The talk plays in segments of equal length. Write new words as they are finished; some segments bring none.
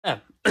Yeah,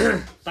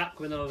 back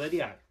with another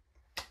video.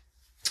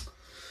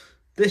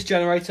 This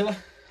generator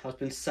has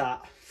been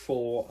sat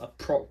for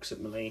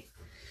approximately,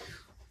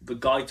 the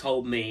guy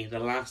told me the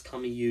last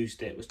time he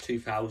used it was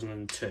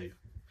 2002.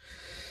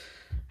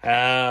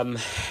 I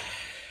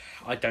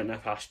don't know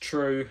if that's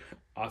true.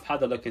 I've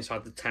had a look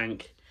inside the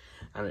tank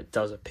and it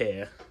does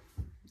appear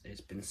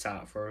it's been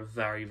sat for a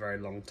very, very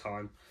long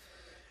time.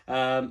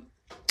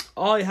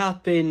 I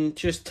have been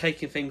just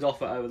taking things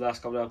off it over the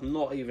last couple of days. I've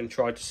not even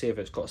tried to see if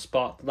it's got a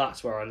spark.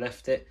 That's where I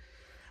left it.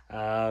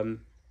 So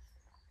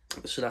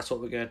that's what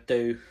we're going to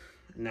do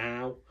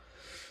now.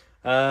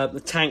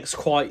 The tank's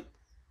quite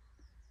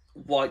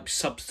white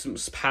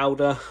substance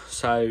powder,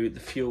 so the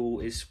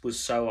fuel was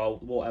so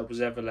old. What was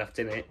ever left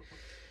in it,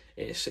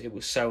 it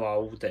was so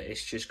old that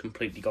it's just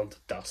completely gone to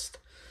dust.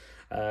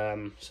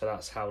 So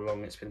that's how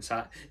long it's been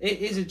sat. It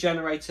is a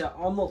generator.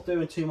 I'm not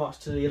doing too much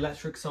to the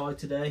electric side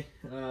today.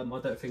 I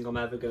don't think I'm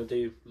ever going to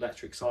do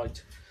electric side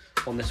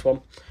on this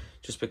one,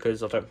 just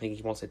because I don't think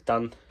he wants it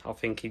done. I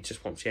think he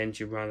just wants the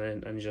engine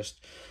running and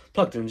just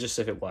plugged in, just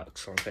if it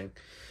works, sort of thing.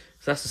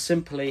 So that's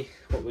simply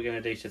what we're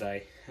going to do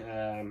today.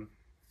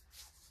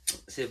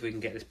 See if we can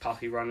get this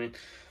puppy running.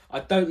 I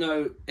don't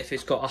know if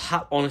it's got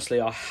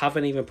honestly, I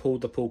haven't even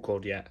pulled the pull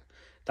cord yet.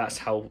 That's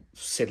how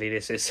silly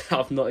this is.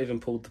 I've not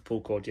even pulled the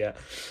pull cord yet.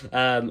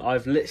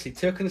 I've literally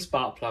taken the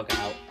spark plug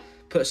out,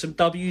 put some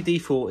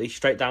WD-40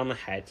 straight down the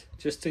head,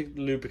 just to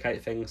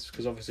lubricate things,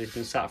 because obviously it's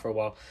been sat for a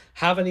while.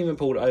 Haven't even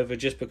pulled it over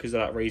just because of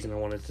that reason. I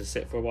wanted to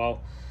sit for a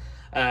while.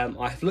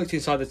 I've looked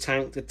inside the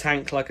tank. The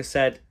tank, like I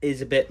said,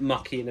 is a bit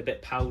mucky and a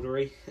bit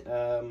powdery.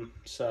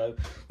 So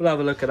we'll have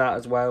a look at that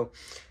as well.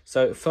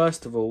 So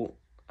first of all,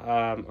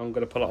 I'm going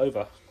to pull it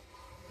over.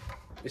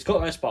 It's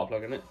got no spark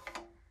plug in it.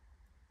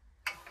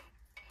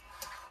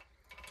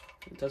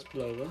 It does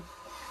pull over.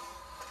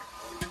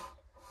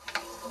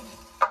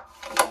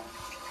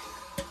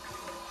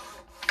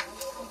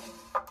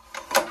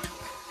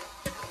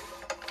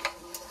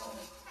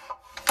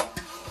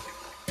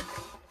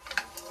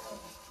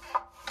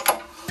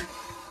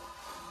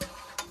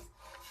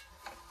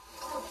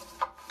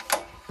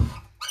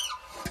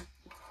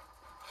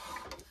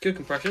 Good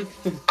compression.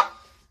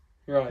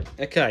 Right,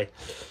 okay.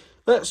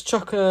 Let's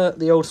chuck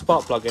the old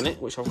spark plug in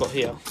it, which I've got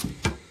here,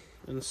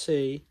 and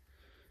see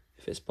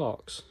if it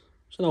sparks.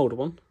 It's an older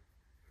one.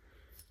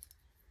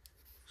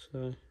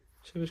 So,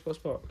 see if it's got a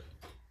spark.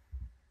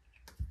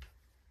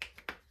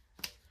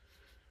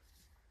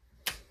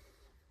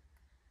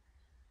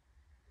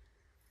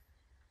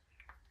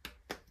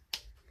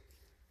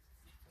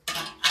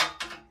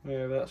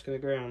 Yeah, that's going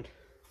to ground.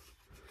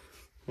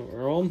 What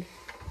we're on.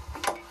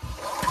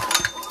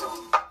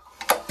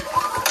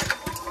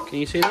 Can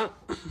you see that?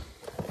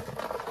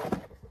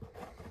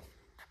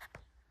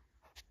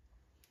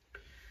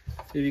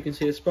 See if you can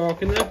see the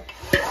spark in there.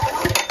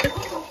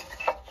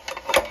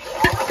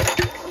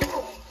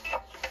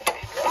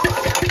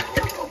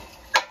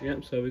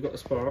 Yep, so we've got a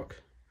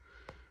spark,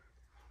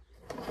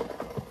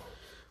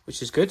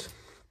 which is good.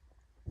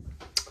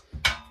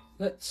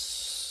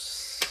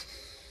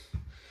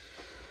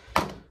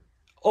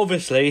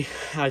 Obviously,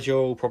 as you're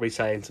all probably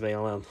saying to me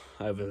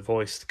over the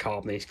voice, the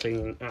carb needs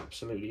cleaning.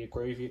 Absolutely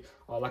agree with you.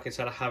 Like I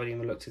said, I haven't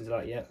even looked into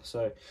that yet,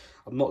 so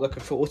I'm not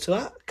looking forward to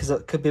that because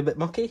it could be a bit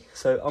mucky.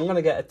 So I'm going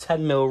to get a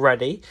 10mm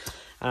ready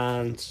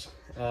and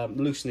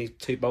loosen these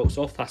two bolts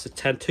off. That's two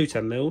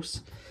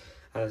 10mm,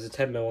 and there's a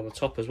 10mm on the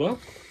top as well.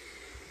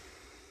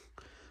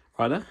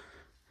 Right there.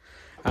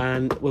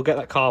 And we'll get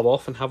that carb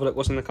off and have a look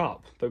what's in the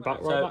carb. But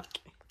back.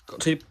 Got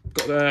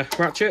the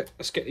ratchet.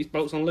 Let's get these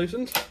bolts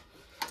unloosened.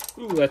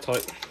 Ooh, they're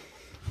tight.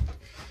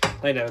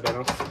 They never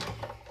go off.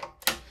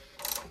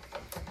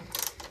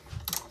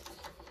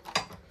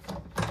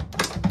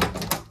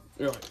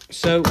 Right,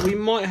 so we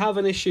might have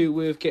an issue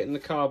with getting the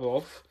carb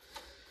off.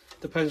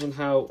 Depends on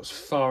how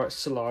far it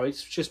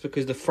slides, just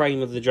because the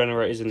frame of the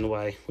generator is in the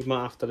way. We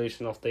might have to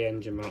loosen off the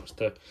engine mounts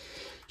to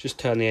just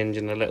turn the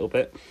engine a little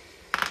bit.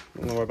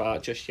 Don't worry about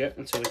that just yet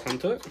until we come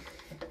to it.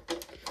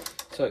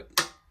 So,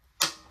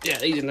 yeah,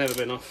 these have never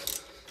been off.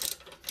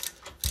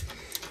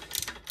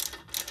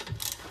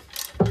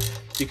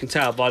 You can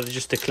tell by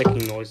just the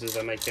clicking noises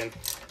they're making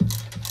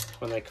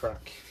when they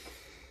crack.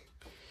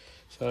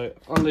 So,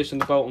 unloosen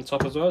the bolt on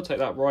top as well, take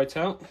that right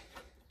out.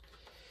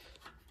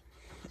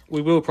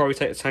 We will probably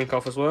take the tank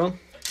off as well,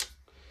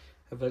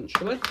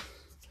 eventually.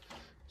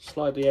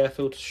 Slide the air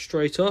filter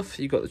straight off.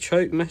 You've got the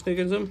choke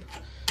mechanism.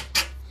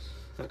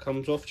 That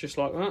comes off just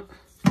like that.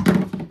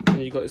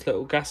 And you've got this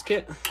little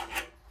gasket.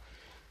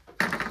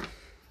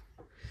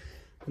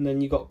 And then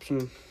you've got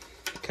some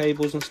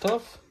cables and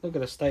stuff. Look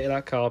at the state of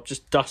that carb,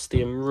 just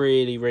dusty and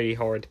really, really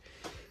horrid.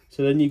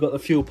 So then you've got the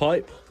fuel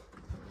pipe,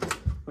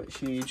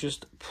 which you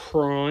just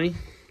pry.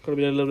 Got to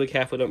be a little bit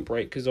careful, don't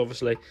break, because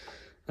obviously,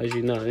 as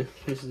you know,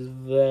 this is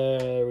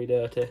very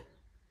dirty.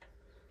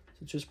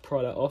 So just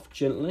pry that off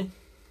gently.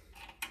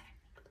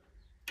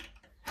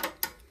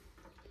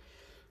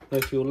 No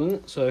fuel in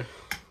it, so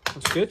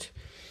that's good.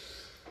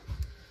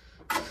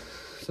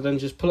 So then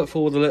just pull it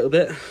forward a little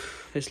bit.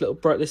 This little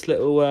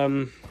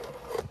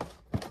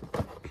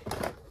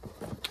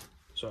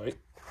Sorry,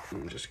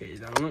 let me just get you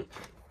down on it.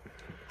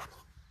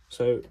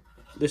 So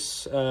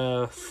this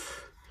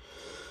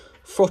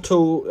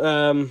throttle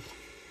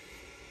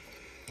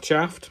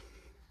shaft,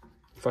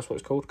 if that's what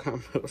it's called, can't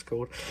remember what it's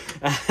called,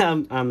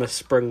 and the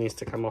spring needs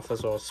to come off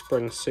as well.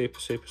 Spring's super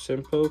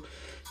simple.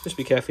 Just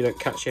be careful you don't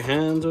catch your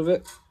hands with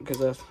it,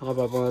 because I've had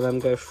one of them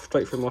go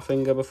straight through my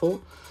finger before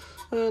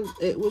and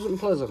it wasn't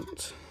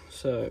pleasant.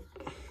 So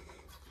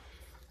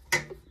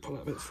pull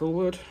that a bit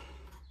forward.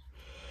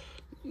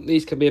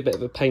 These can be a bit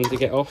of a pain to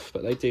get off,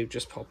 but they do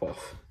just pop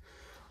off.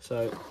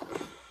 So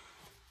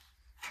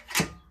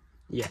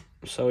yeah,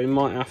 so we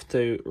might have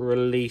to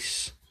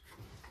release.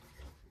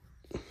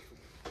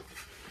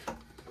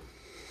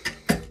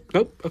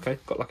 Nope, okay,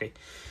 got lucky.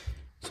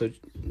 So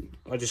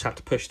I just have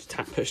to push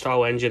the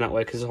whole engine that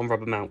way because it's on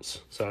rubber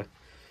mounts. So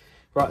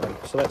right then,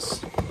 so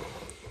let's,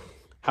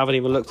 haven't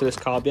even looked at this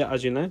carb yet,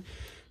 as you know.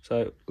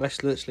 So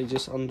let's literally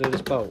just undo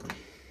this bolt.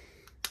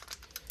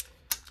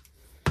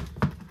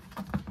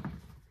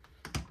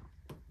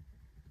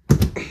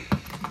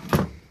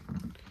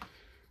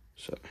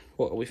 So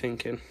what are we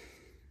thinking?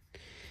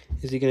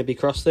 Is he going to be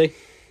crusty?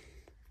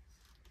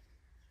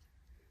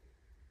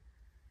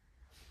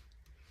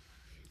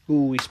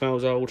 Ooh, he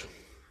smells old.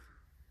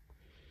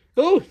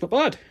 Oh, not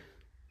bad.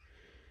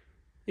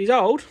 He's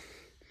old,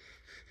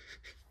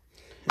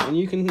 and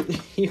you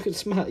can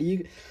smell.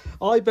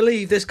 I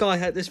believe this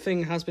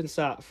thing has been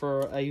sat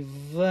for a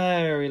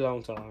very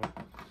long time.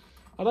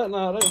 I don't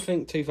know. I don't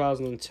think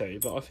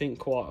 2002, but I think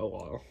quite a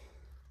while.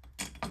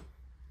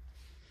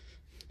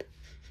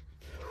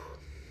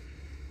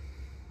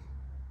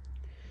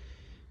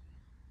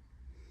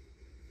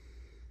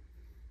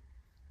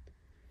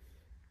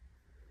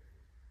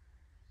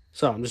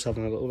 So I'm just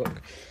having a little look.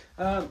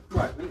 Right,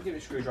 let me give it a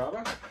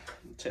screwdriver.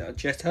 Take that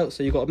jet out.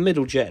 So you've got a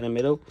middle jet in the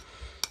middle.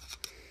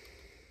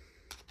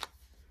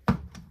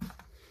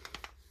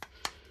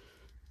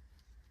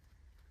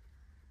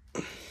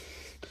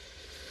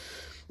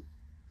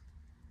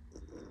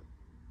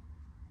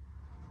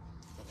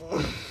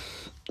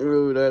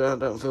 Ooh, I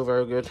don't feel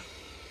very good.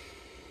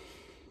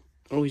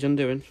 Oh, he's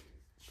undoing.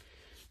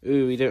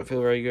 Ooh, he don't feel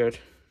very good.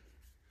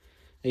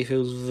 He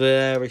feels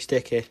very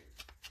sticky.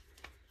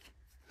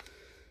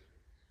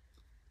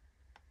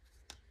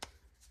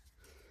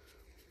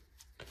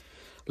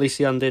 At least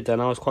he undid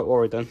then. I was quite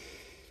worried then.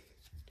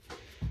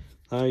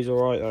 No, he's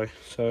alright though.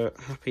 So,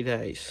 happy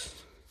days.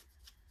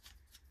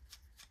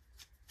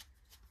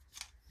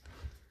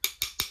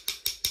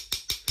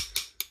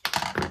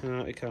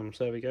 And out he comes.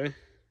 There we go.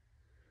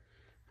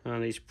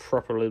 And he's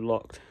properly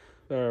blocked.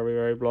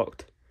 Very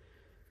blocked.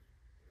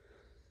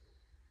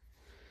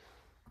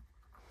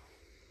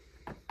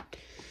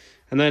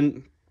 And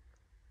then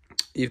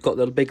you've got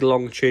the big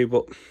long tube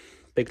up,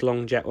 big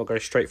long jet will go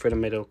straight through the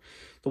middle.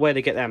 The way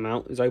to get them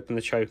out is open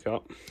the choke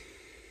up.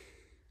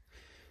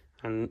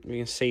 And you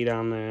can see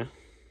down there,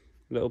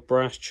 little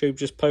brass tube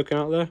just poking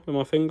out there where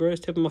my finger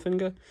is, tip of my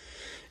finger.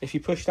 If you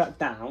push that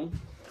down,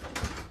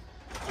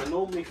 I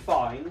normally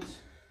find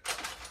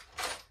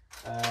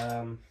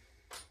an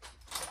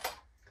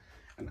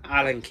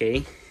Allen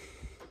key.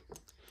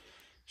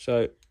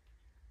 So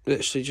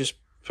literally just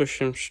push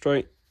them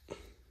straight.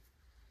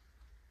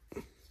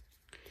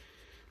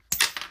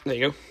 There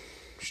you go,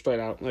 straight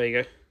out, there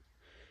you go.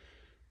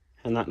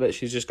 And that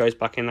literally just goes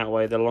back in that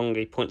way. The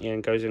longer pointy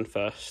end goes in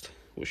first.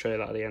 We'll show you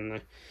that at the end though.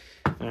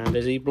 And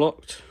is he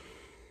blocked?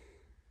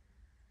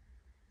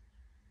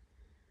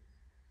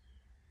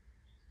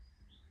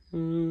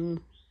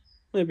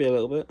 Maybe a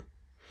little bit.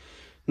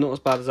 Not as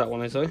bad as that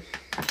one is though.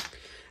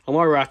 And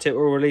while we're at it,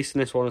 we're releasing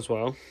this one as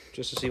well,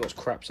 just to see what's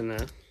crap's in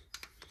there.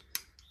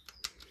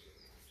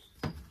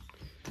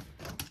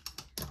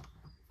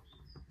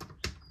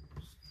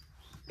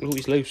 Oh,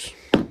 he's loose.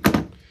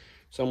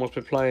 Someone's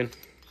been playing.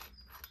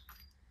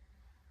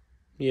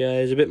 Yeah,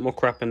 there's a bit more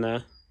crap in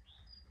there.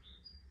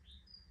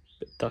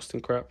 Bit of dust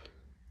and crap.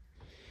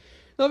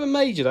 Nothing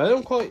major though.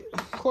 I'm quite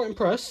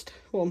impressed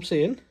what I'm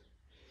seeing.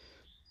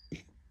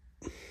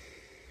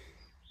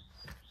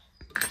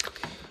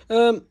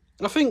 I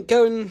think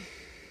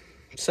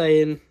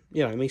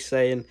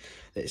saying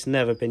it's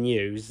never been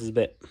used is a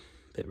bit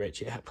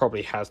rich. It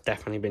probably has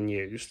definitely been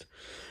used.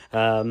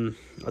 I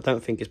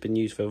don't think it's been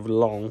used for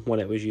long when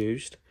it was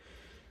used.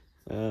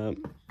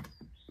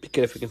 Be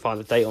good if we can find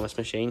the date on this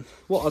machine.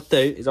 What I'll do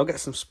is I'll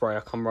get some spray.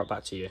 I'll come right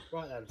back to you.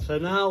 Right then. So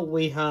now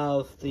we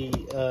have the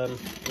oh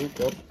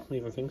god,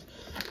 leaving things.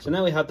 So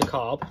now we have the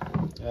carb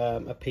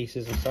of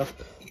pieces and stuff.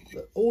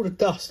 All the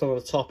dust on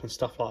the top and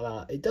stuff like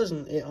that. It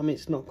doesn't. I mean,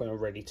 it's not going to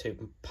really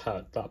too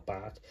hurt that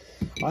bad.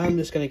 I am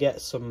just going to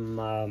get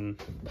some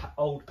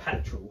old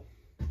petrol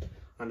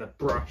and a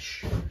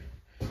brush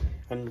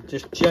and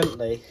just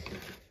gently. I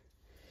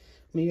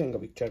mean, you ain't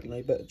got to be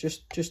gently, but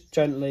just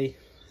gently.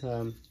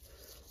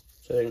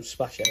 So they don't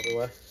splash it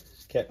everywhere.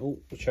 Oh,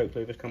 the choke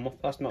lever's come off.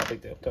 That's not a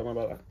big deal. Don't worry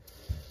about that.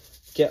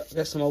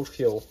 Get some old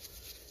fuel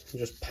and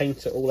just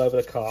paint it all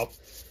over the carb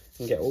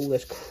and get all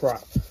this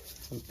crap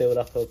and build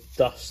up of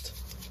dust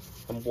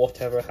and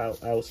whatever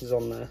else is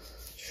on there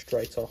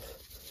straight off.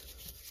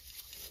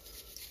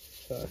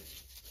 So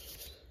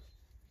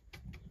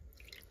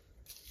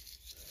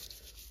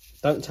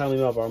don't tell me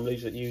mother I'm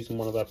using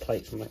one of her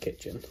plates from my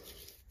kitchen.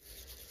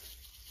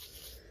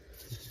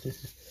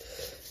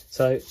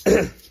 So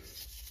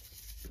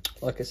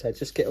like I said,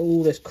 just get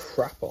all this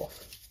crap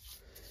off,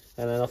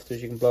 and then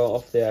afterwards you can blow it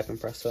off the air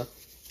compressor.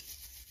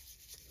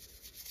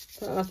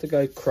 Don't have to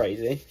go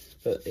crazy,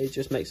 but it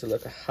just makes it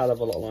look a hell of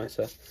a lot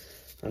nicer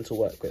and to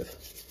work with.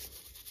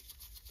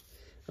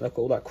 And look at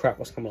all that crap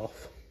that's coming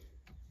off.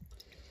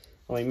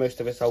 I mean, most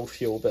of it's old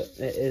fuel, but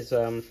it is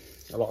a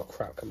lot of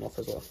crap coming off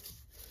as well.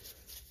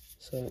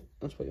 So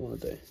that's what you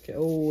want to do. Get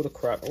all the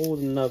crap, all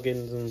the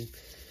nuggins and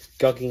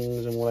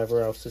guggings and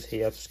whatever else is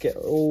here. Just get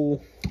it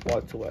all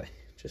wiped away,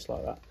 just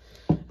like that.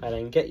 And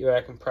then get your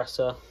air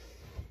compressor,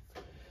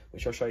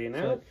 which I'll show you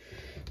now. So,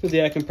 with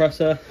the air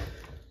compressor,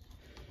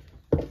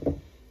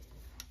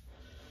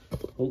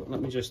 oh,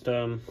 let me just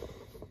turn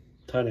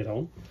it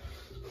on.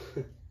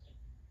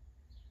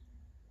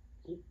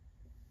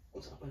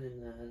 What's happening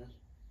there?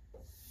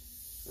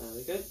 There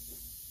we go.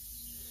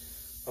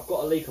 I've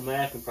got a leak on my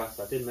air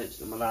compressor. I did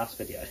mention it in my last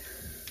video.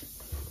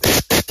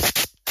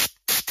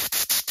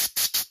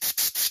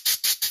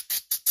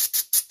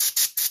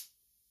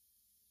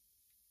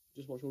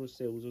 Just watch all the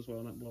seals as well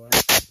and that blow out.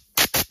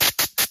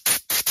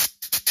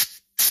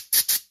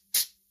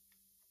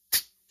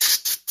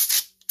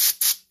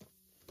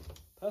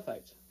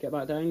 Perfect. Get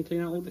back down,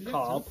 clean out all the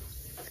carb.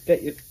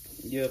 Get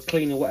your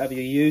cleaner, whatever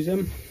you're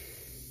using.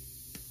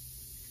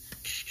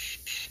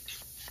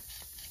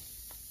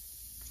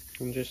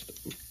 And just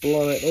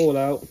blow it all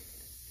out.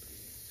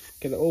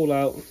 Get it all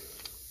out.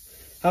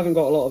 Haven't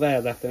got a lot of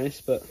air left in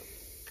this, but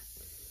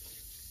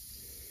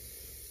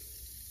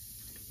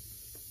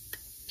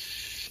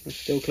I'm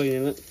still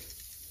cleaning it.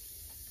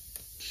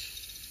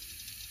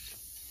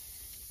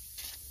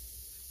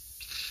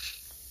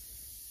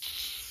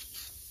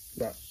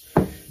 Right.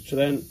 So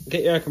then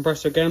get your air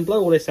compressor again,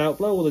 blow all this out,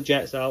 blow all the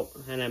jets out,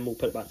 and then we'll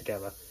put it back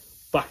together.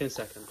 Back in a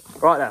second.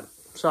 Right then,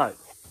 so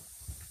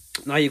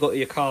now you've got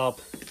your carb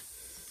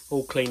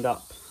all cleaned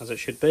up as it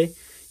should be.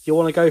 You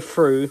want to go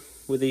through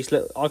with these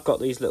little, I've got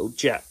these little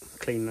jet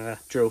cleaner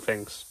drill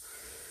things.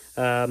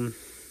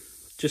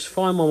 Just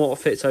find one what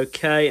fits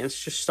okay and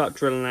just start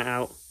drilling it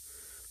out.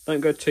 Don't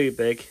go too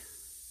big.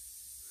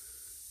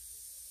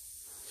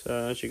 So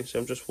as you can see,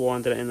 I'm just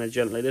winding it in there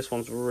gently. This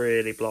one's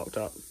really blocked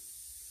up.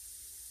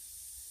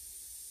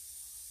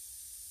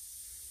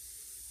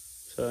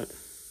 So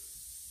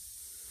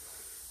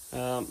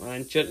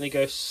and gently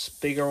go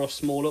bigger or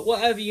smaller,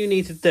 whatever you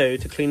need to do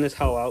to clean this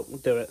hole out,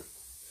 do it.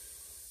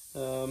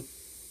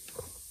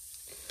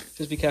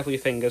 Just be careful with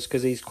your fingers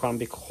because these can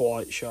be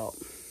quite sharp.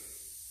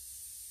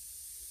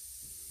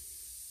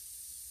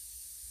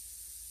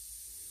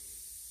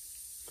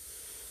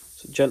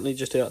 So gently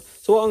just do that.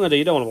 So what I'm going to do,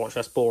 you don't want to watch,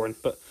 that's boring,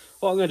 but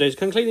what I'm going to do is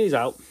clean these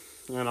out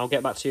and I'll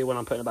get back to you when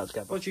I'm putting it back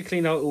together. Once you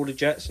clean out all the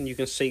jets and you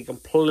can see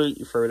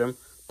completely through them,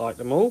 like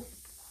them all.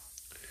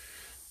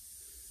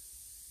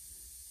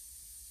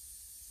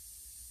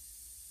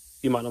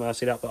 You might not be able to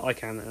see that, but I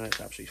can, and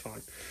it's absolutely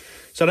fine.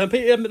 So then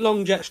put your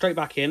long jet straight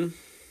back in.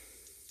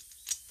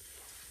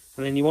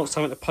 And then you want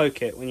something to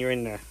poke it when you're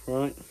in there,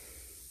 right?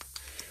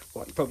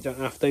 Well, you probably don't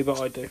have to, but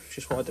I do. It's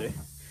just what I do.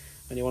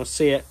 And you want to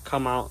see it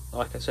come out,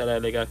 like I said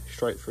earlier, go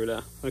straight through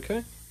there,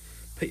 okay?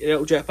 Put your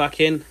little jet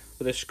back in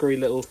with a screwy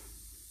little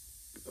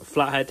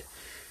flathead.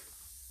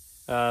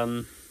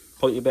 Point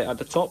your bit at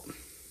the top.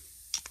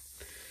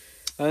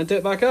 And do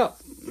it back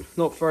up.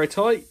 Not very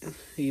tight.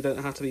 You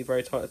don't have to be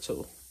very tight at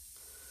all.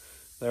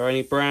 They're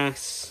only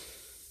brass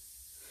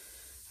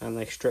and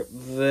they strip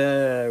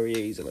very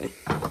easily.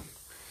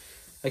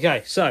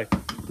 Okay, so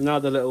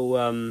another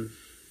little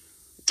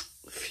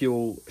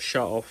fuel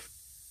shut off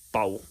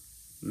bowl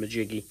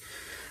majiggy.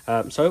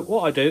 So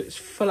what I do is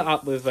fill it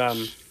up with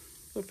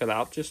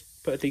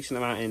just put a decent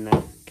amount in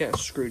there, get a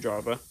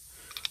screwdriver,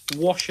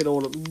 bush it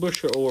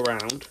all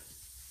around,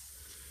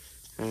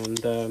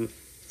 and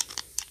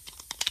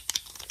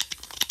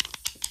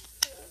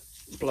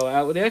blow it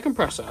out with the air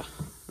compressor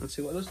and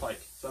see what it looks like.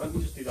 So let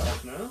me just do that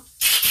off now.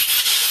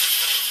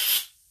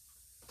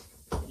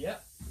 Yeah,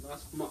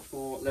 that's much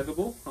more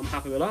livable. I'm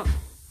happy with that.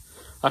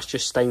 That's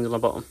just stains on the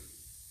bottom.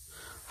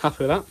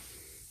 Happy with that.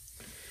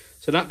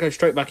 So that goes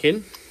straight back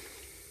in.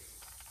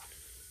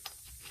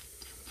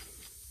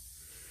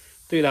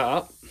 Do that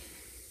up.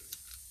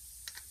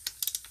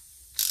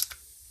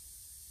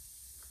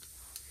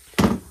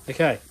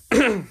 Okay,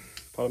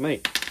 pardon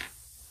me.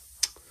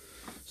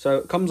 So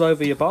it comes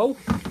over your bowl.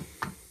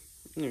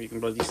 You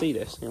can bloody see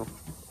this, you know.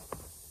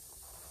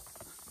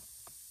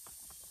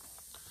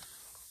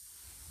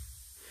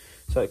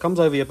 So it comes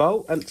over your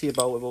bowl. Empty your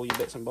bowl with all your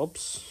bits and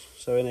bobs.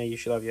 So in there you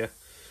should have your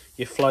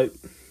float,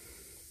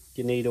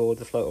 your needle with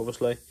the float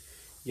obviously,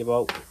 your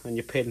bolt and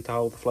your pin to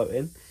hold the float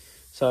in.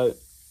 So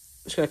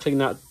just going to clean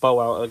that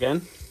bowl out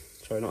again.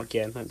 Sorry, not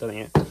again, I haven't done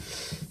it yet.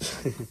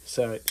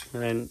 So,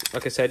 and then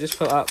like I said, just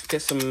fill it up,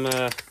 get some,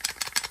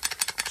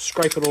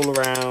 scrape it all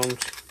around.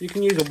 You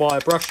can use a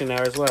wire brush in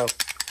there as well,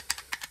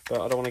 but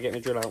I don't want to get my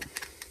drill out.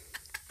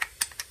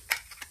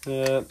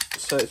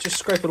 So just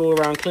scrape it all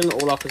around, clean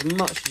it all up as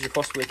much as you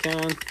possibly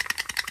can.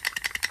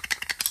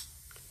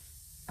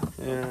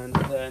 And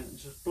then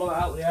just blow it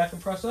out with the air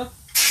compressor.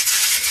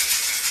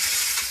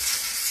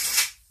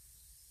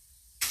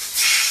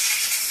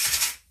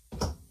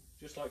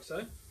 Just like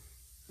so.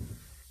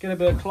 Get a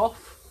bit of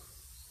cloth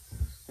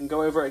and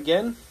go over it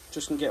again,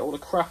 just to get all the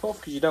crap off,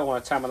 because you don't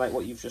want to contaminate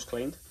what you've just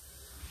cleaned.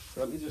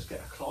 So let me just get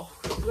a cloth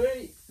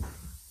quickly.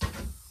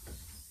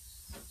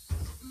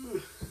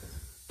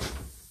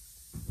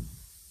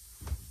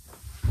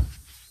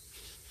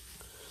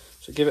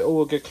 So give it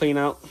all a good clean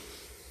out.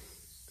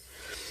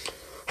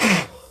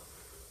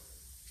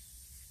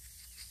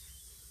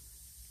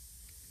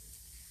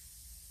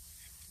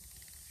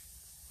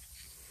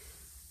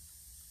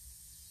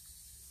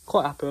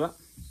 Quite happy with that.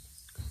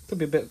 Could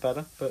be a bit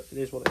better, but it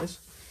is what it is.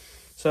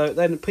 So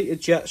then put your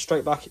jet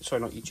straight back,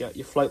 sorry not your jet,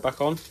 your float back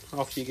on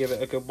after you give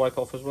it a good wipe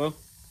off as well.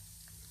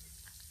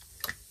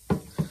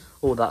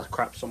 All that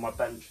crap's on my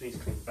bench, needs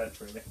to clean the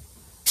bench really.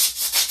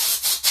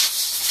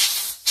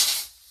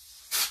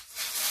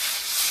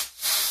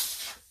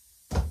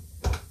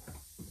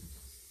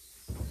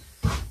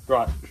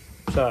 Right,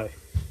 so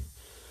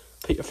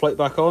put your float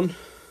back on,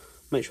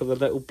 make sure the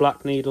little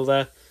black needle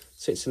there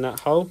sits in that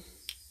hole.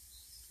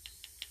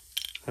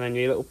 And then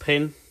your little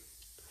pin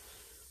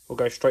will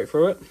go straight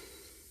through it.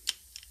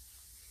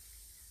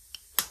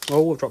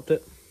 Oh, we've dropped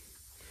it.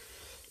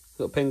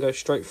 Little pin goes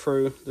straight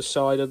through the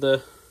side of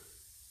the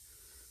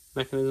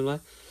mechanism there.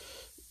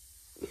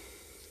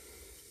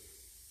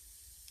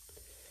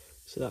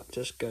 So that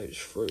just goes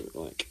through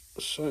like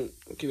so.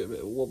 Give it a bit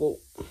of a wobble.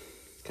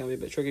 Can be a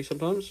bit tricky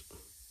sometimes.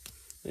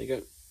 There you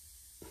go.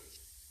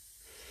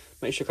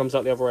 Make sure it comes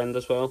out the other end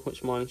as well,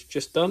 which mine's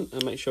just done,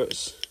 and make sure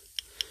it's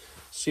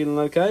sealing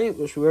okay,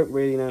 which we won't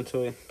really know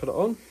until we put it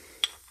on.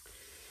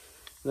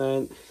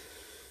 Then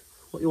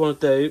what you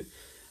want to do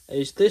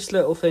is this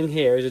little thing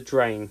here is a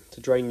drain to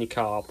drain your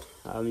carb.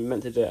 You're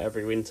meant to do it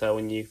every winter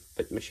when you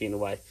put the machine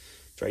away,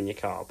 drain your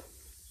carb.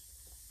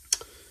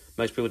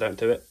 Most people don't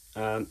do it,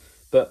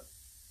 but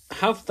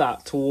have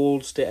that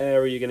towards the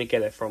area you're going to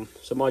get it from.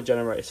 So my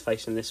generator is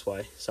facing this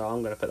way, so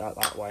I'm going to put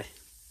that way,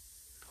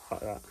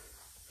 like that.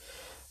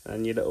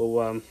 And your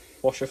little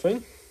washer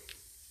thing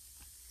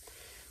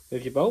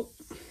with your bolt,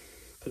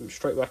 put them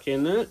straight back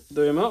in there,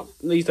 do them up.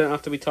 These don't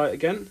have to be tight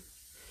again,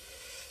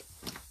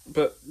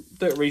 but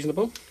do it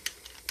reasonable.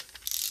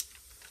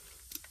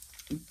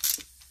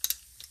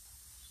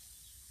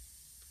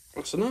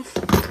 That's enough.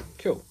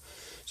 Cool.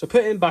 So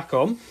put it back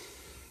on.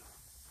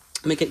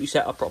 Let me get you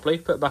set up properly.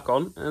 Put it back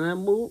on, and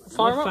then we'll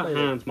fire up. My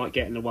hands might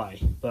get in the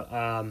way, but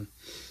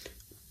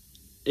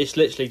it's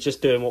literally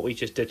just doing what we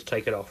just did to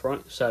take it off,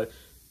 right? So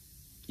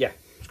yeah,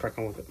 let's crack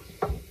on with it.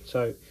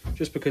 So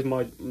just because I'm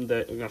going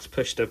to have to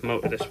push the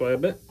motor this way a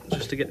bit,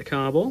 just to get the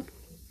carb on.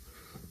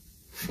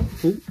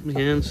 Oh, my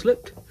hand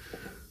slipped.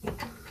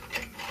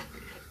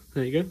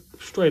 There you go,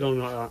 straight on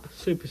like that.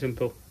 Super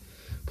simple.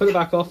 Put it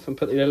back off and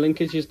put the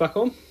linkages back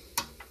on.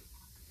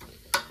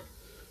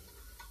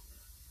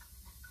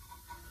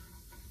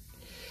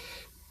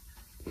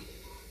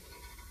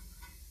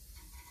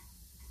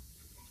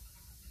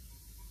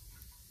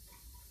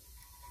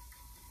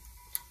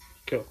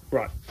 Cool,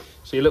 right.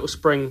 So your little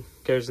spring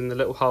goes in the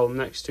little hole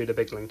next to the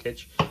big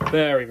linkage.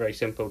 Very, very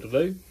simple to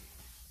do.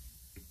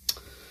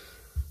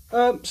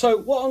 So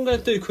what I'm going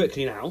to do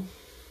quickly now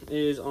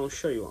is I'll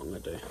show you what I'm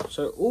going to do.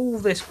 So all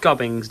this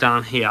gubbing's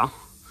down here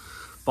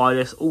by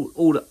this,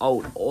 all the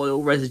old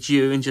oil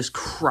residue and just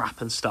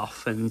crap and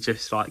stuff and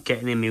just like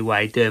getting in my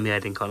way, doing my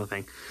head in kind of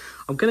thing.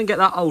 I'm going to get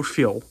that old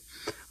fuel.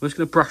 I'm just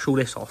going to brush all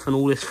this off and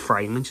all this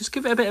frame and just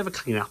give it a bit of a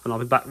clean up, and I'll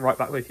be right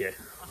back with you.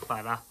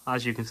 Better,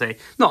 as you can see,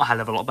 not a hell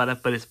of a lot better,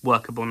 but it's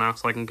workable now,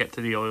 so I can get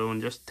to the oil and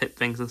just tip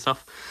things and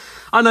stuff.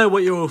 I know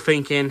what you're all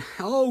thinking.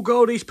 Oh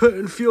god, he's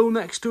putting fuel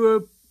next to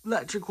a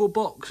electrical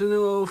box and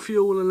oil,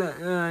 fuel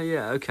and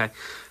yeah, okay.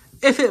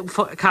 If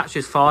it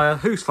catches fire,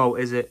 whose fault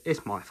is it?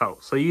 It's my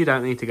fault, so you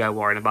don't need to go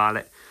worrying about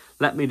it.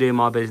 Let me do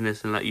my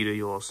business and let you do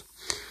yours.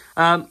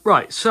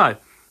 Right, so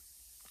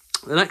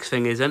the next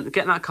thing is then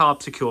getting that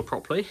carb secured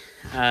properly,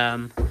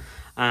 and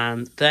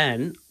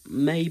then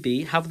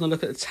maybe having a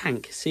look at the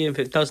tank, seeing if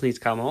it does need to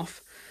come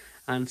off,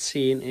 and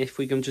seeing if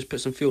we can just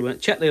put some fuel in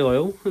it, check the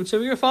oil, and so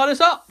we can fire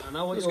this up. I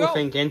know what you're all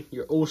thinking.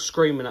 You're all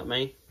screaming at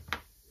me.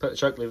 Put the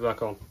choke lever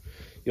back on.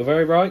 You're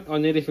very right. I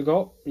nearly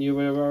forgot. You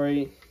were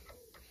very,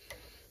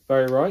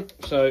 very right.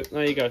 So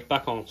there you go.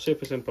 Back on.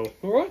 Super simple.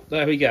 All right.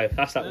 There we go.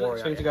 That's that warrior.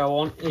 The next thing to go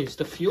on is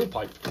the fuel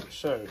pipe.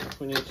 So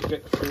we need to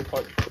get the fuel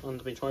pipe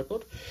under the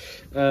tripod.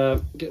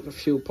 Get the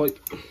fuel pipe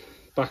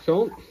back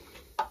on.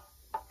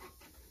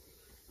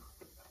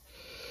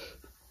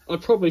 I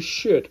probably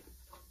should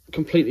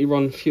completely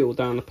run fuel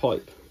down the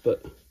pipe,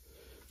 but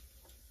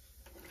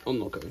I'm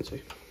not going to.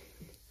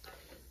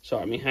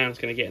 Sorry, my hand's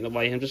going to get in the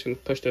way. I'm just going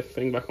to push the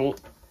thing back on.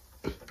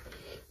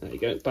 There you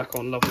go, back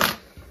on, lovely.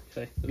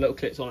 Okay, the little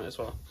clip's on it as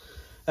well.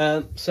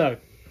 So,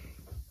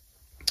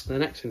 the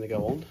next thing to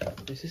go on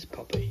is this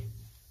puppy.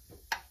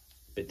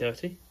 Bit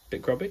dirty,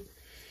 bit grubby,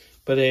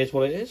 but it is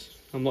what it is.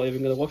 I'm not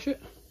even going to wash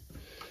it.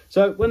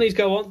 So when these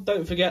go on,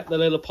 don't forget the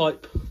little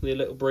pipe, the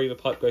little breather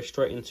pipe goes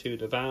straight into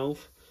the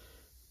valve.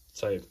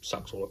 So it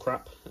sucks all the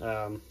crap.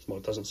 Well,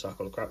 it doesn't suck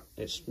all the crap.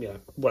 It's, you know,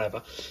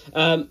 whatever.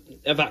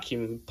 A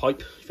vacuum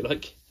pipe, if you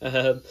like.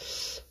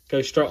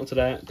 Goes straight onto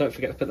there. Don't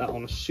forget to put that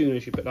on as soon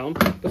as you put that on.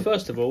 But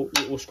first of all,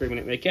 you're all screaming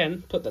at me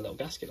again, put the little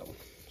gasket on.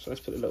 So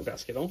let's put the little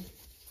gasket on.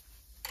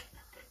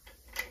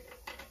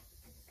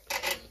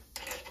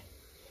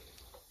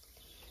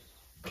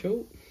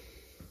 Cool.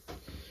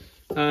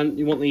 And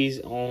you want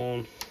these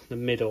on the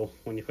middle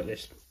when you put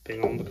this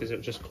thing on, because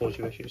it'll just cause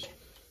you issues.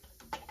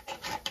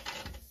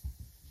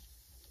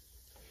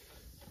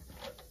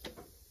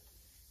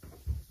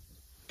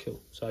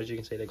 Cool. So as you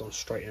can see, they've gone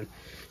straight in.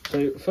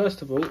 So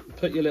first of all,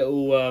 put your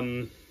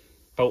little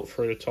bolt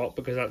through the top,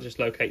 because that just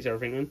locates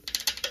everything in.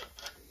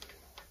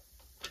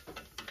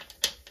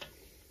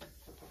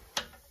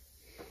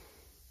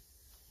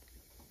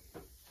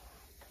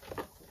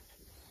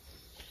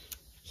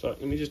 So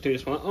let me just do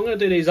this one. I'm going to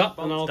do these up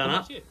and I'll come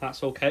back to you.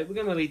 That's okay. We're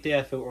going to leave the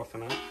air filter off for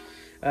now.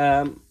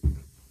 I'm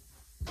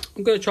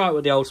going to try it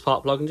with the old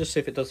spark plug and just see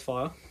if it does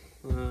fire.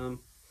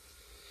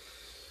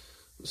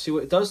 See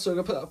what it does. So I'm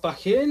going to put that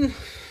back in.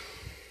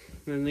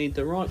 I'm going to need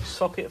the right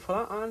socket for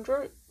that,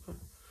 Andrew.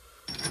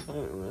 I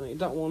don't really need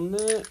that one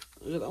there.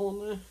 Is it that one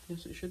there?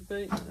 Yes, it should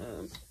be.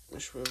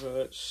 Just with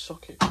a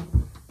socket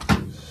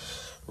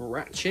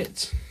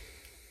ratchet.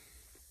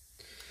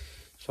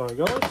 Sorry,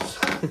 guys.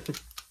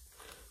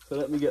 So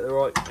let me get the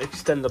right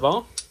extender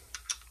bar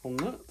on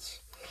that,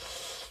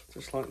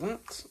 just like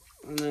that,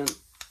 and then,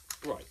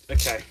 right,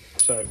 okay,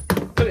 so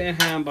put it in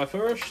hand by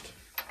first.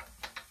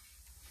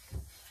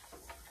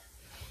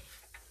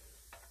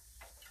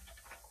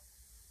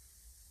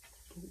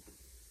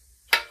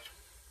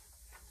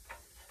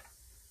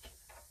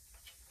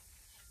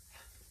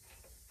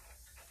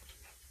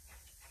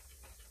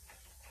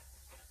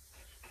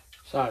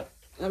 So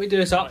let me do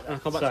this up and I'll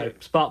come back to you.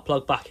 Spark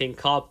plug back in,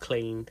 carb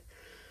cleaned.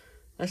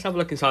 Let's have a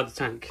look inside the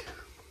tank.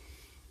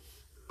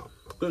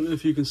 Don't know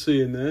if you can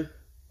see in there,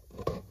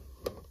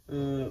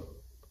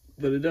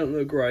 but it don't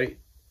look great.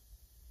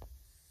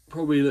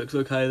 Probably looks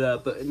okay there,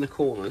 but in the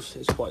corners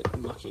it's quite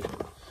mucky.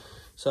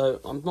 So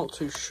I'm not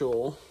too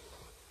sure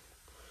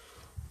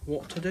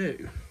what to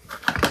do.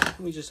 Let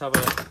me just have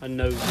a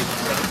nosy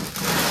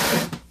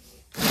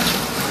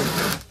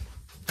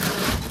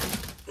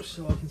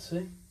so I can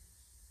see.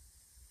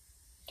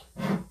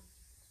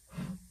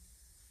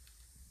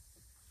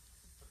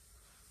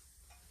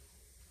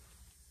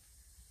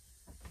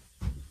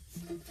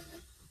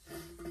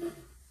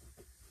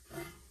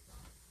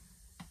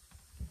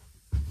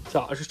 So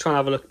I was just trying to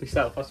have a look at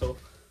myself, that's all.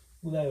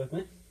 Well, there with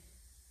me.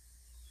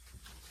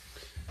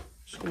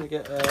 Just going to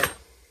get a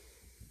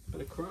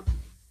bit of crap.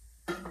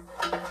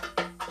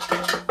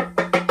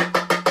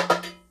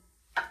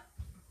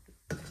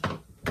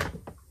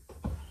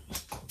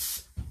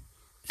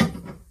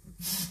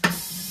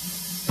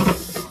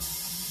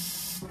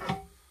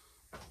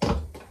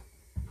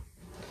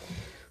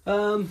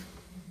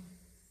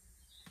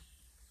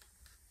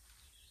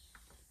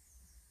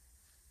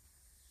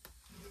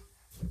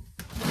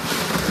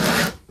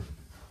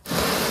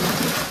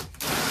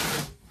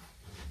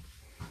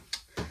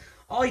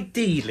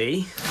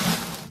 Ideally,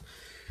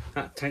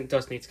 that tank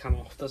does need to come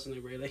off, doesn't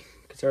it, really?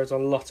 Because there is a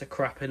lot of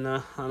crap in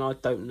there, and I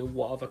don't know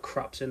what other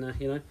crap's in there,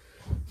 you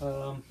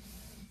know?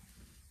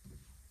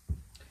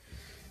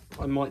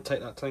 I might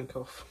take that tank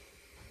off.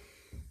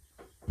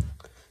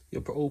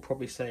 You're all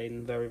probably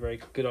saying, very,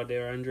 very good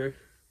idea, Andrew.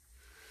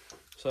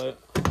 So,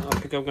 I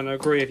think I'm going to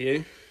agree with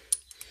you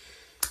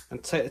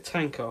and take the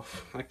tank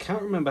off. I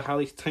can't remember how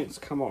these tanks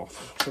come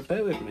off, so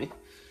bear with me.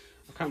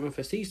 I can't remember if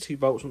it's these two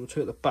bolts on the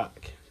two at the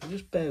back. So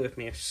just bear with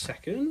me a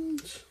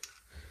second.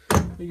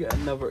 We get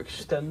another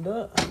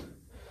extender.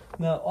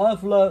 Now,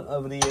 I've learnt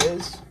over the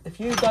years, if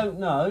you don't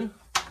know,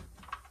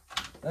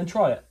 then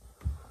try it.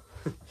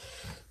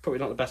 Probably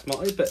not the best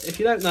motto, but if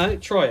you don't know,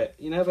 try it.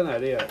 You never know,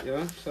 do you? You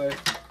know? So,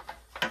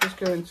 I'm just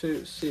going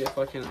to see if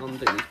I can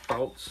undo these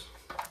bolts.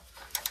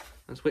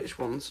 And which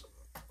ones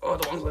are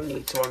the ones I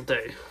need to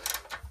undo.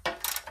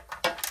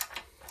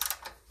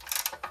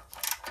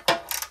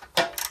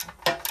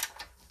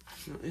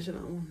 Is it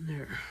that one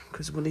there?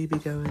 Because will he be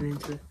going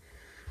into... I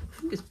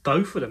think it's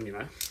both of them, you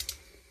know.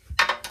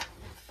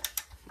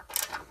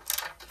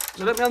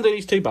 So let me undo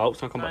these two bolts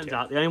and I'll come back to you.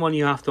 The only one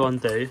you have to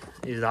undo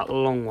is that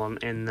long one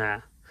in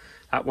there.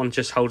 That one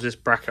just holds this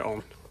bracket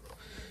on.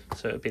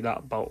 So it'd be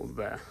that bolt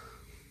there.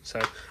 So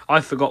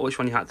I forgot which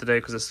one you had to do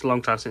because it's a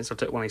long time since I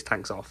took one of these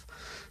tanks off.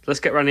 So let's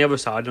get around the other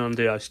side and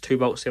undo those two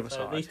bolts the other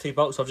side. These two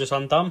bolts I've just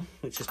undone,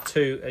 which is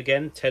two,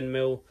 again,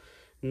 10mm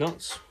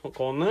nuts. What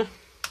go on there?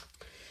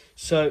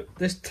 So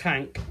this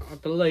tank, I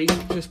believe,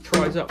 just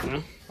pries up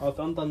now. I've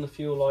undone the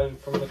fuel line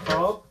from the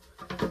carb.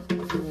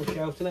 Fuel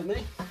shouting at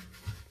me.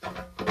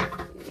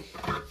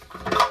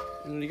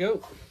 There you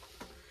go.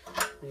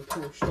 And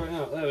pull straight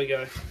out. There we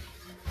go.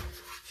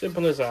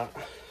 Simple as that.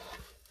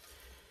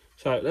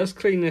 So let's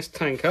clean this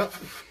tank up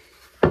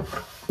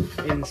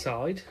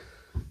inside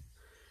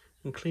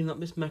and clean up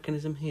this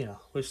mechanism here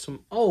with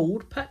some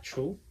old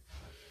petrol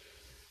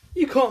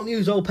You can't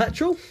use old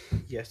petrol.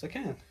 Yes, I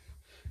can.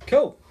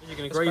 Cool. You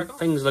can agree,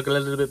 things look a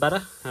little bit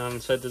better.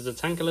 So does the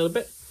tank a little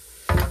bit.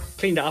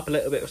 Cleaned it up a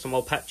little bit with some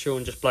old petrol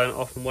and just blown it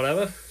off and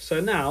whatever. So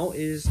now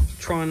is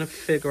trying to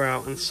figure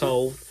out and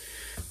solve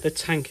the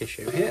tank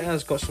issue. It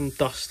has got some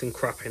dust and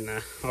crap in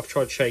there. I've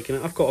tried shaking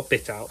it. I've got a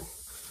bit out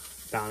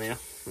down here.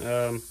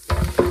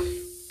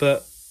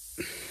 But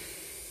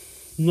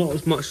not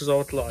as much as I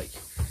would like.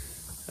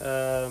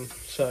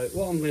 So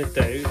what I'm going to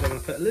do is I'm going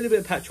to put a little bit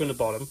of petrol in the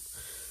bottom,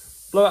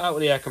 blow it out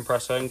with the air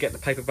compressor and get the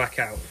paper back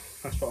out.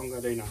 That's what I'm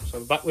going to do now. So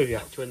I'm back with you.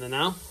 Petrol in there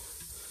now.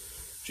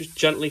 Just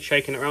gently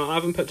shaking it around. I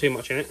haven't put too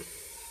much in it.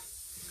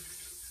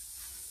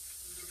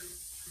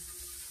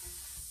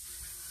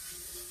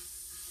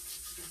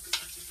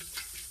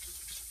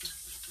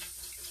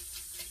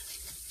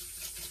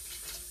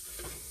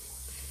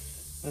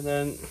 And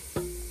then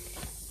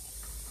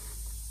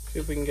see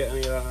if we can get any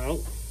of that out.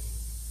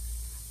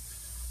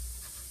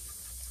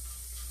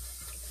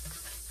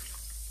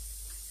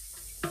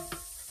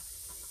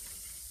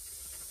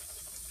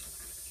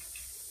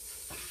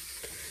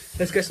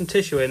 Let's get some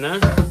tissue in there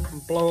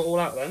and blow it all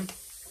out then.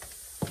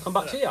 Come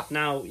back to you.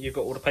 Now you've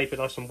got all the paper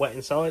nice and wet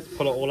inside,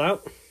 pull it all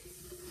out.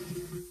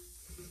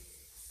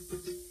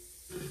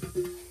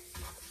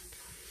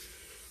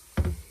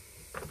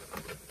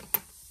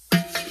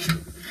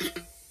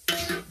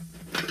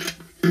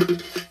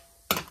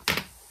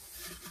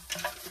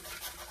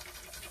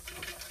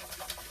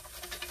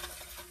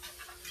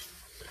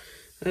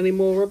 Any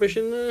more rubbish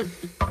in there?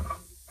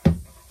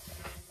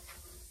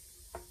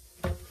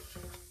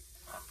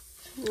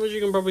 As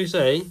you can probably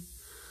see,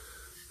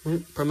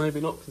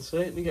 maybe not can see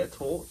it, let me get a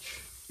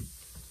torch.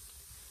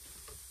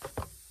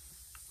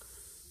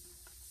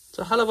 It's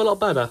a hell of a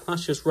lot better.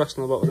 That's just rust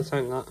on the bottom of the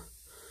tank, that.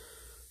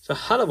 It's a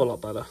hell of a lot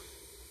better.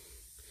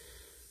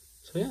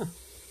 So yeah,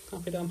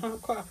 I'm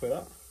quite happy with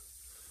that.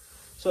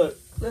 So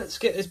let's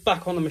get this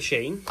back on the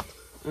machine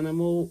and then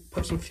we'll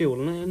put some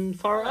fuel in it and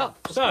fire it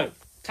up. So,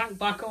 tank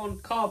back on,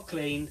 carb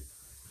clean,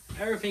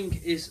 everything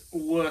is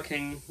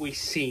working, we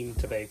seem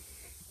to be.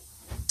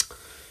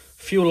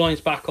 Fuel line's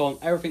back on,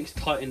 everything's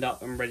tightened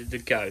up and ready to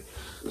go.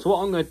 So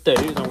what I'm going to do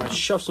is I'm going to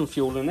shove some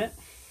fuel in it.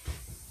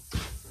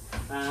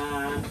 And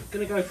I'm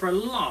going to go for a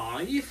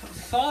live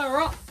fire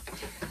up.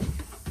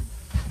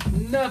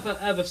 Never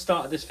ever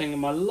started this thing in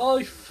my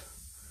life.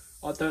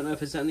 I don't know if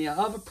there's any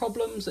other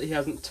problems that he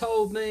hasn't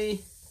told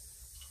me.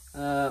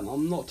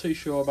 I'm not too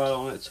sure about it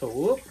on it at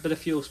all. Bit of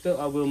fuel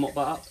spill, I will mop that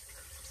up.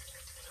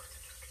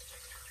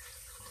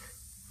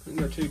 Don't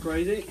go too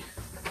crazy.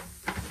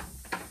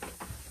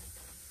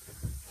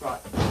 Right,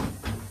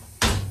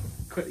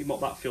 quickly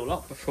mop that fuel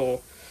up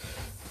before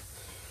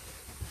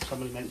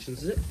somebody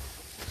mentions it.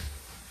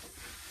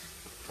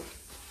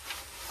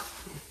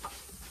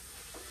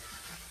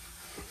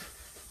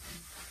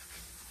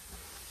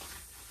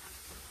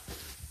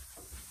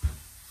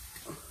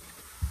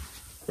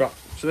 Right,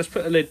 so let's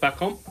put the lid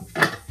back on.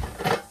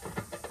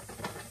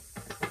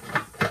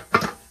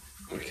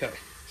 Okay,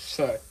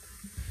 so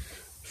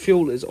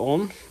fuel is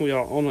on. We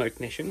are on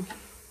ignition.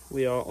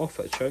 We are off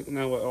at choke.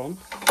 Now we're on.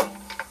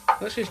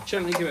 Let's just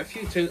gently give it a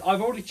few turns.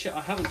 I've already checked.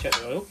 I haven't checked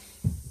the oil.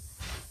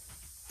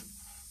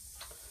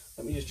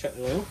 Let me just check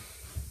the oil.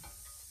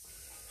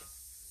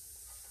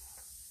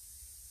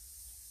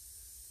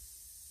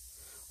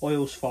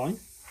 Oil's fine.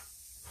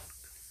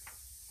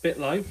 Bit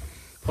low,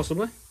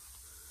 possibly,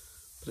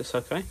 but it's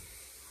okay.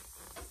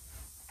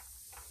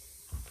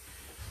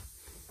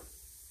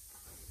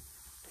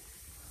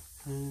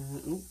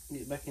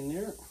 Get back in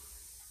there.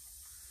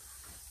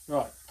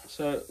 Right,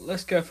 so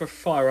let's go for a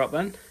fire up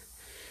then.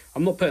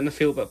 I'm not putting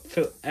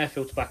the air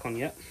filter back on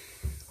yet.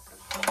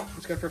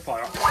 Let's go for a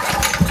fire up. Wow.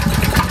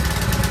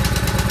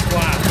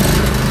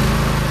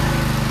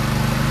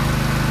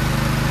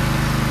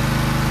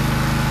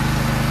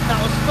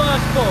 That was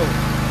first ball.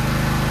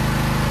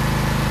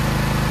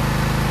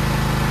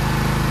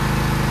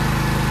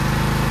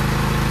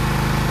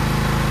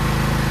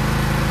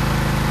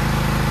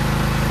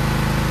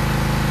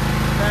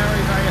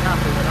 Very, very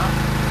happy with that.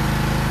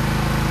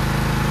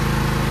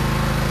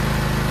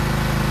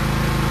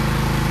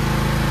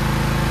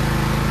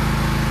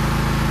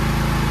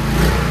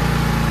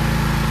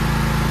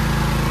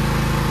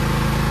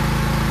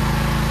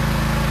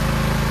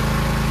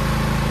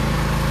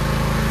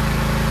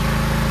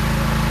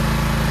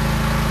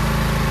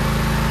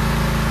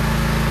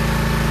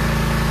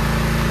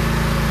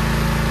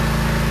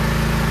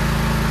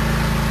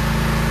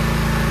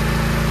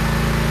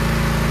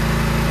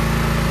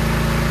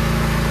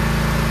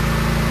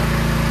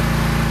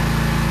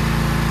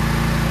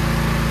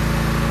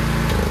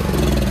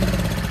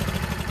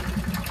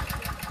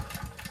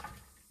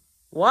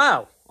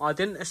 Wow, I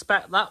didn't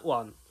expect that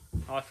one.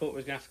 I thought we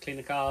was going to have to clean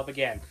the carb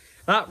again.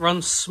 That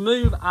runs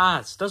smooth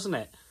as, doesn't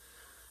it?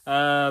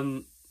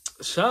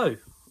 So,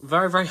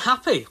 very, very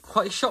happy.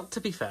 Quite shocked,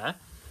 to be fair.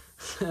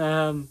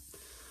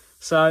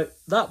 So,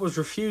 that was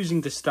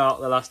refusing to start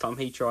the last time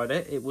he tried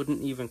it. It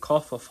wouldn't even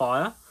cough or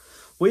fire.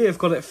 We have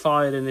got it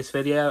fired in this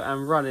video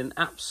and running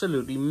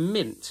absolutely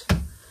mint.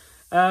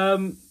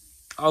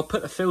 I'll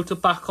put the filter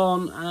back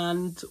on,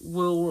 and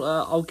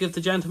I'll give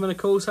the gentleman a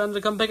call, so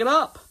to come pick it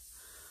up.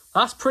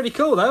 That's pretty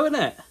cool though,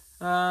 isn't it?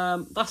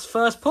 That's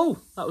first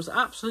pull. That was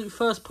absolute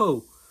first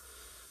pull.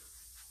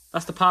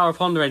 That's the power of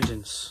Honda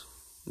engines.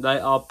 They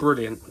are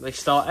brilliant. They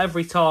start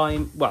every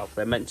time. Well,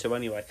 they're meant to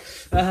anyway.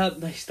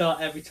 They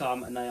start every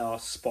time, and they are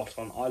spot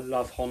on. I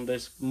love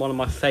Hondas. One of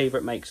my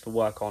favourite makes to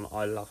work on.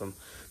 I love them.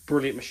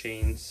 Brilliant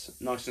machines.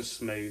 Nice and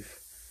smooth.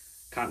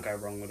 Can't go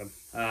wrong with them.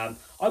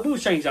 I will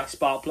change that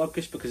spark plug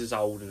just because it's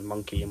old and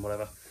monkey and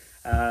whatever.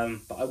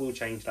 But I will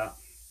change that.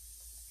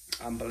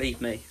 And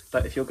believe me,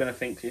 that if you're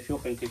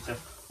thinking to,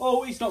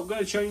 oh, he's not going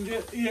to change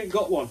it, he ain't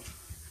got one.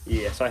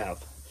 Yes, I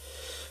have.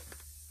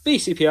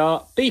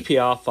 BPR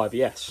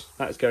 5ES.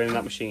 That's going in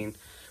that machine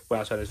where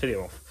I turned this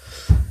video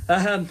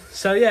off.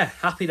 So yeah,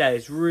 happy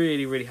days.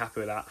 Really, really happy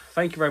with that.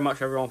 Thank you very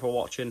much everyone for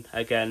watching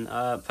again.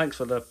 Thanks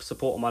for the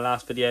support on my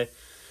last video.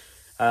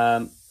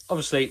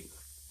 Obviously,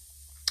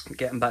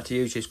 getting back to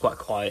YouTube is quite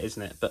quiet,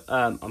 isn't it? But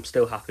I'm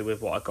still happy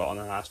with what I got on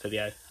the last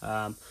video.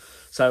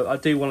 So I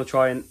do want to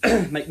try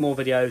and make more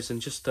videos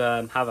and just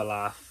have a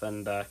laugh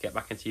and get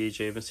back into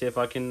YouTube and see if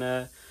I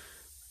can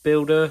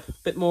build a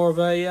bit more of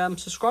a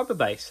subscriber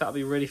base. That'll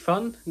be really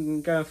fun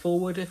going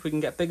forward if we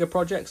can get bigger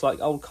projects like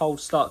old cold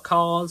start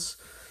cars.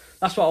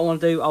 That's what I want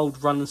to do,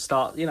 old run and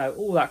start, you know,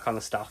 all that kind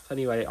of stuff.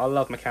 Anyway, I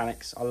love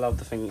mechanics. I love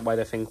the way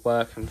the things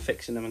work and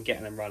fixing them and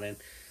getting them running.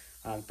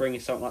 And bringing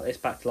something like this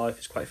back to life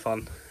is quite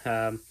fun.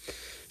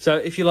 So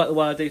if you like the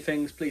way I do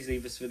things, please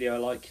leave this video a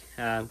like.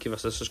 Give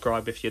us a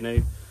subscribe if you're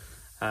new.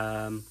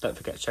 Don't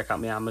forget to check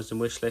out my Amazon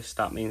wishlist.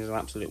 That means an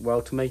absolute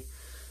world to me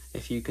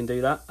if you can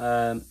do that.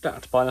 Don't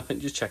have to buy nothing,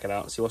 just check it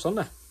out and see what's on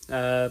there.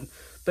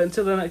 But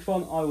until the next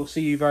one, I will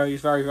see you very,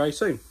 very, very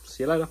soon.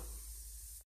 See you later.